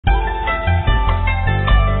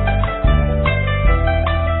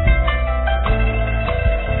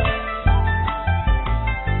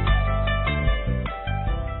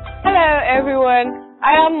everyone,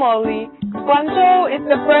 I am Molly. Guangzhou is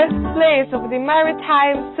the birthplace of the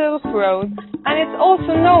Maritime Silk Road, and it's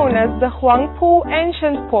also known as the Huangpu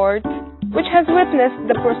Ancient Port, which has witnessed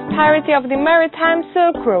the prosperity of the Maritime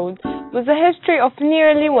Silk Road with a history of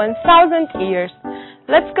nearly 1,000 years.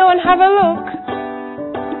 Let's go and have a look.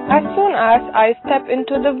 As soon as I step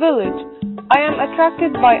into the village, I am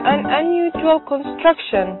attracted by an unusual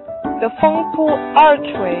construction, the Fengpu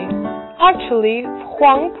Archwayin. Actually,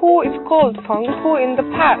 Huangpu is called Fengpu in the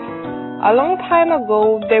past. A long time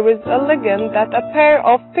ago, there is a legend that a pair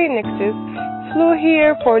of phoenixes flew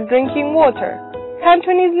here for drinking water.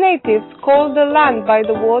 Cantonese natives called the land by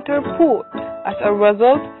the water Pu. As a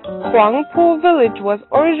result, Huangpu Village was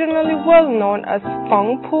originally well known as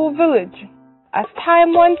Fengpu Village. As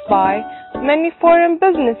time went by, many foreign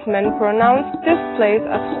businessmen pronounced this place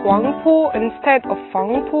as Huangpu instead of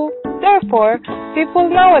Fengpu. Therefore, people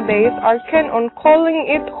nowadays are keen on calling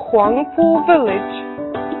it Huangpu Village.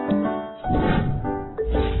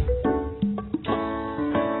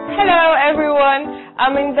 Hello everyone!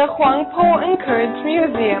 I'm in the Huangpu Anchorage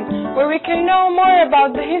Museum, where we can know more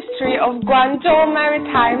about the history of Guangzhou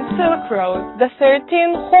Maritime Silk Road, the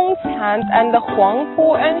 13 Hongshan and the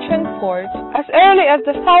Huangpu Ancient Port. As early as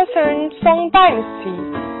the Southern Song Dynasty,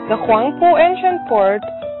 the Huangpu Ancient Port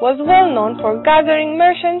was well known for gathering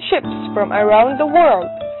merchant ships from around the world.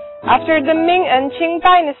 After the Ming and Qing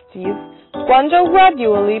dynasties, Guangzhou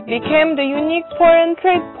gradually became the unique foreign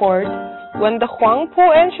trade port when the Huangpu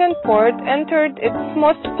Ancient Port entered its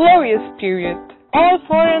most glorious period. All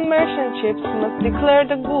foreign merchant ships must declare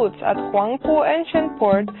the goods at Huangpu Ancient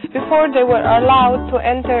Port before they were allowed to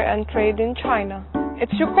enter and trade in China.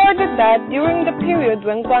 It's recorded that during the period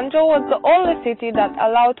when Guangzhou was the only city that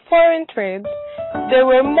allowed foreign trade, there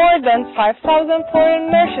were more than 5,000 foreign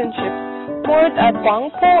merchant ships moored at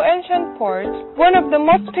Huangpu Ancient Port. One of the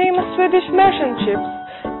most famous Swedish merchant ships,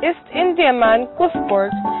 East Indiaman Gustavsborg,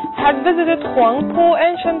 had visited Huangpu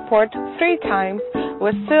Ancient Port 3 times,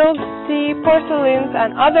 with silk, tea, porcelains,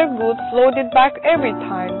 and other goods loaded back every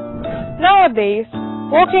time. Nowadays,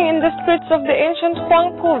 walking in the streets of the ancient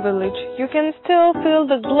Huangpu village, you can still feel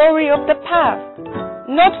the glory of the past.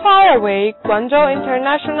 Not far away, Guangzhou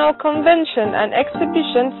International Convention and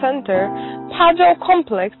Exhibition Center, Pazhou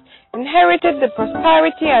Complex, inherited the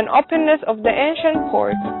prosperity and openness of the ancient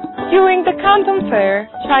port. During the Canton Fair,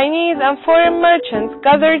 Chinese and foreign merchants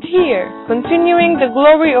gathered here, continuing the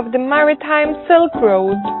glory of the Maritime Silk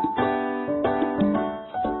Road.